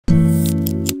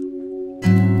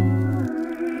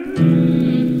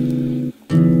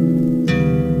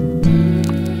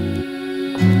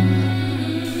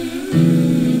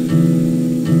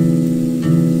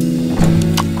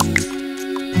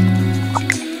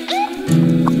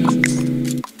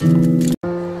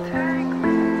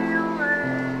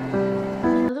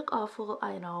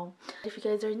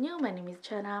guys are new, my name is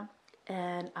itsJeNath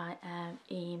and I am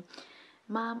a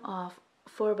mom of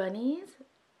 4 bunnies,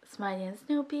 Smiley and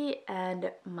Snoopy,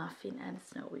 and Muffin and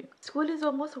Snowy. School is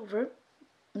almost over.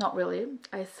 Not really.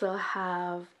 I still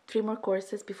have 3 more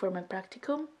courses before my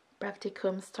practicum.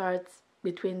 Practicum starts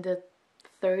between the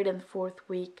 3rd and 4th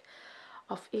week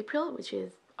of April, which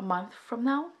is a month from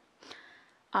now.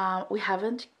 We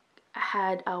haven't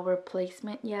had our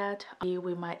placement yet.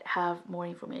 We might have more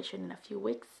information in a few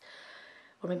weeks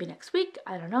or maybe next week,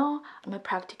 I don't know. My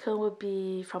practicum will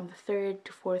be from the 3rd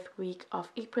to 4th week of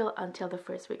April until the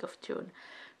 1st week of June.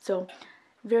 So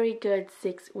very good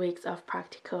 6 weeks of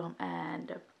practicum,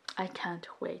 and I can't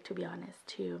wait, to be honest,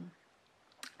 to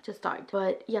start.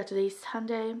 But yeah, today's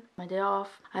Sunday, my day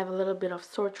off. I have a little bit of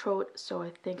sore throat, so I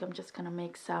think I'm just gonna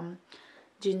make some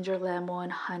ginger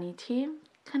lemon honey tea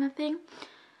kind of thing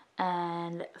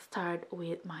and start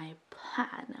with my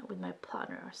planner.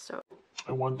 So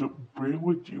I want to bring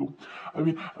with you. I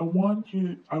wanna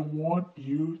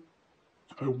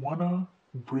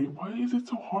bring. Why is it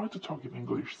so hard to talk in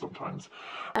English sometimes?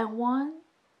 I want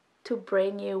to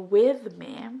bring you with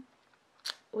me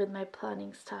with my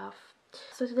planning stuff.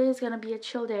 So today is gonna be a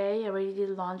chill day. I already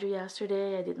did laundry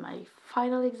yesterday. I did my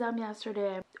final exam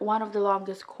yesterday. One of the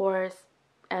longest course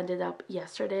ended up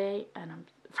yesterday, and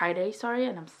Friday, sorry,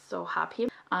 and I'm so happy.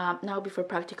 Now before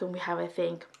practicum we have, I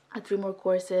think, 3 more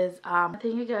courses. The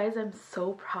thing, you guys, I'm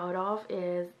so proud of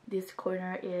is this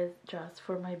corner is just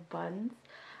for my buns.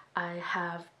 I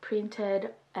have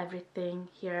printed everything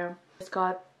here. Just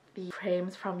got the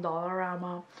frames from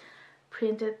Dollarama,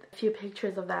 printed a few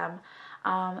pictures of them.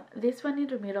 This one in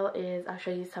the middle is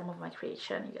actually some of my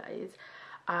creation, you guys.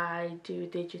 I do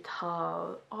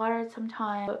digital art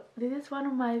sometimes. This is one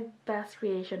of my best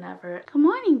creation ever. Good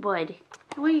morning, bud.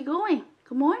 Where are you going?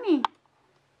 Good morning.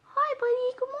 Hi,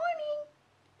 buddy. Good morning.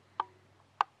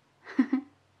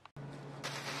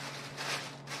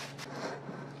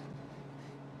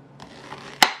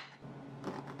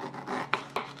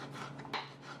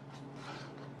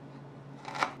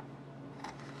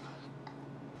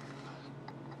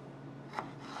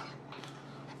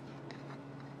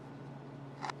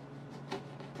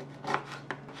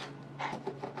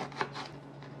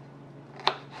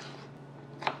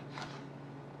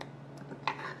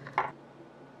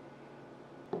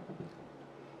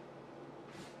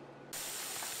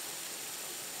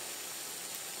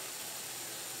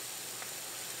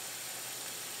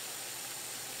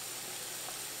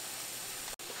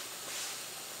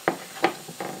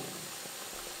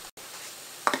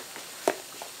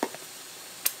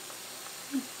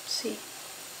 See,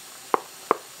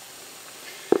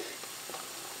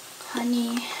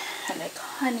 honey, I like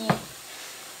honey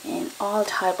and all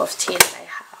type of teas I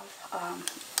have.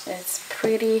 It's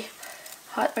pretty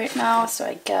hot right now, so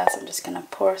I guess I'm just gonna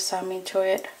pour some into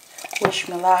it. Wish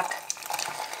me luck.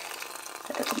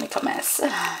 That doesn't make a mess.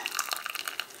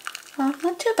 Well,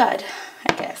 not too bad,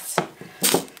 I guess.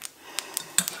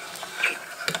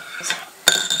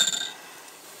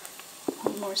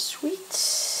 One more sweet.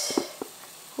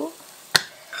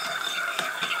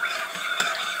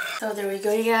 So there we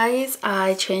go, you guys.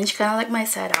 I changed kind of like my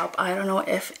setup. I don't know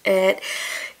if it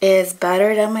is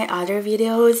better than my other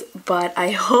videos, but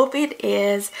I hope it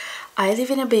is. I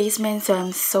live in a basement, so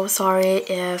I'm so sorry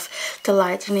if the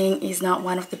lighting is not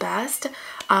one of the best.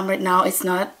 Right now it's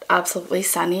not absolutely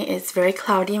sunny. It's very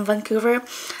cloudy in Vancouver,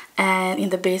 and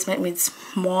in the basement with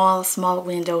small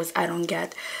windows, I don't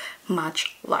get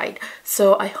much light.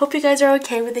 So I hope you guys are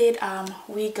okay with it.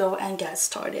 We go and get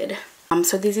started.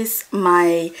 So this is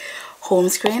my home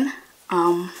screen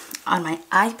on my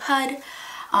iPad.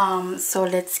 So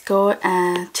let's go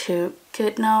to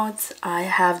GoodNotes. I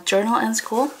have journal and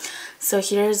school. So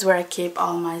here's where I keep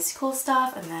all my school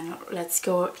stuff, and then let's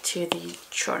go to the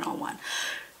journal one.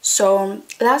 So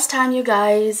last time, you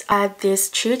guys, I had this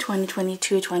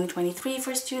 2022-2023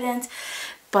 for students.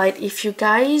 But if you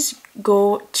guys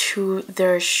go to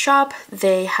their shop,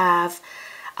 they have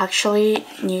actually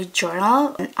new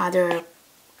journal and other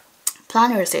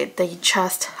planners that they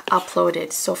just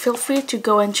uploaded, so feel free to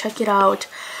go and check it out.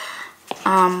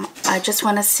 I just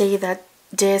want to say that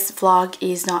this vlog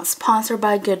is not sponsored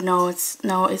by GoodNotes.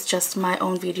 No, it's just my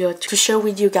own video to share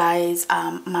with you guys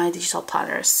my digital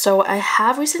planners. So I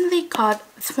have recently got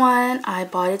this one. I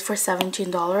bought it for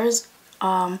 $17,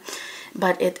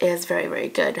 but it is very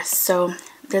good. So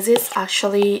this is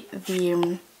actually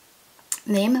the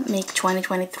name, make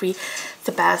 2023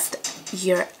 the best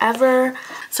year ever.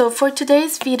 So for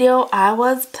today's video, I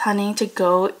was planning to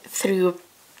go through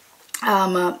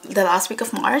the last week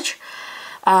of March.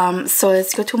 So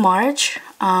let's go to March.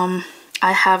 I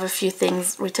have a few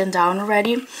things written down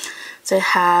already. So I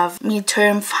have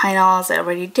midterm finals I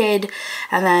already did,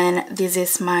 and then this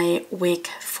is my week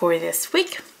for this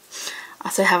week.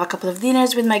 So I have a couple of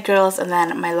dinners with my girls and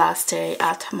then my last day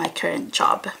at my current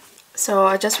job. So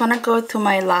I just want to go to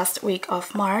my last week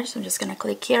of March. So I'm just gonna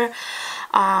click here.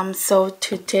 So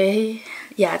today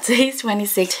is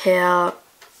 26 till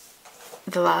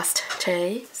the last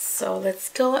day. So let's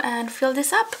go and fill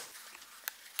this up.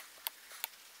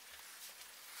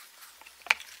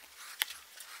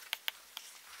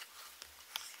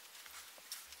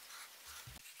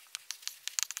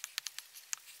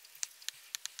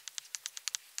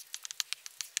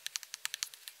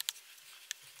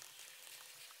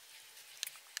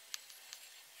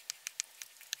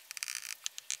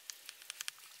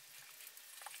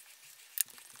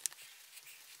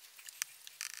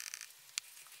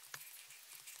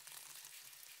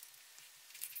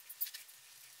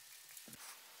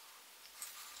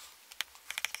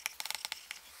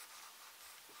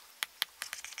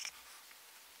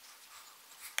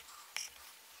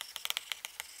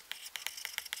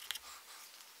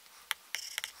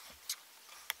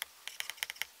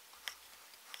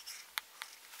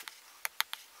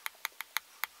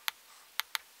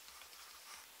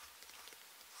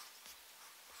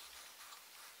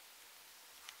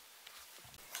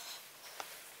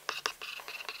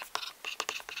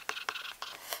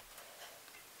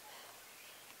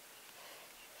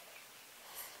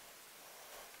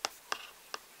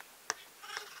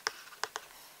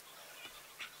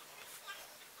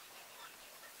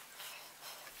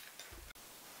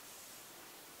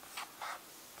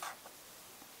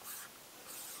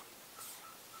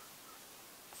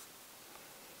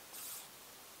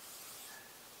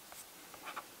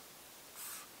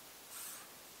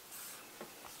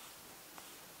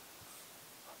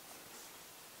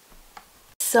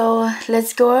 So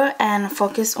let's go and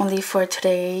focus only for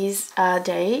today's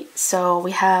day. So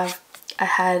I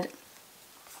had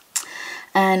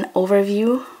an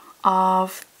overview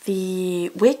of the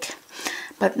week,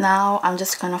 but now I'm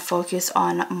just gonna focus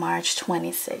on March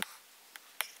 26th.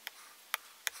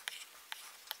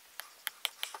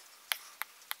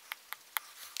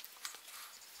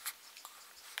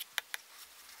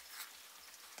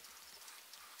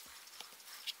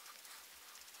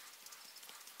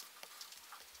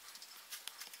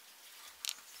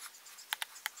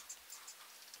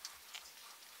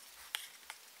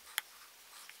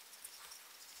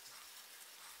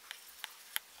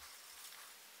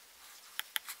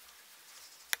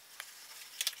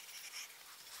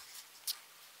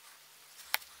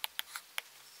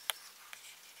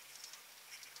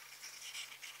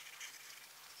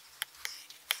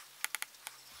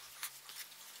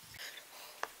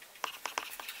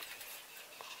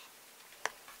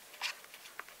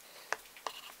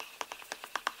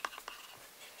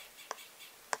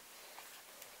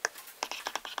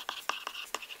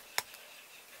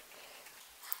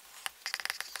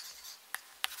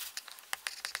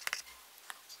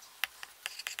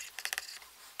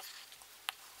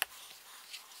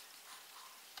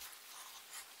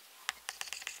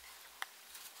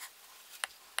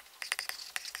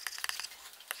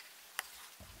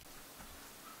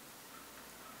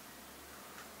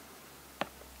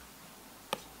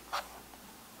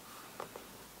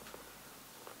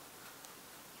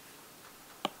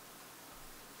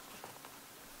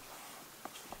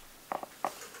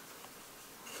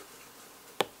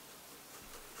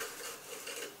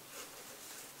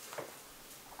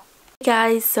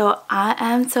 Guys, so I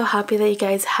am so happy that you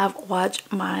guys have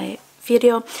watched my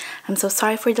video. I'm so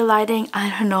sorry for the lighting.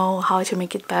 I don't know how to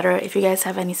make it better. If you guys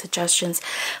have any suggestions,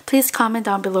 please comment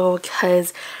down below,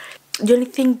 because the only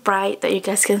thing bright that you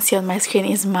guys can see on my screen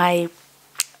is my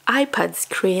iPad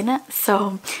screen.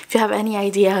 So if you have any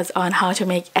ideas on how to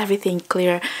make everything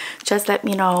clear, just let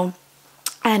me know.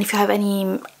 And if you have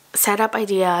any setup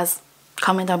ideas,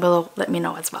 comment down below, let me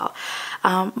know as well.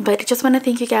 But I just want to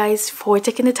thank you guys for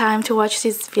taking the time to watch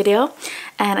this video,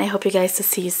 and I hope you guys to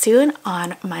see you soon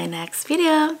on my next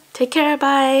video. Take care,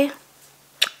 bye.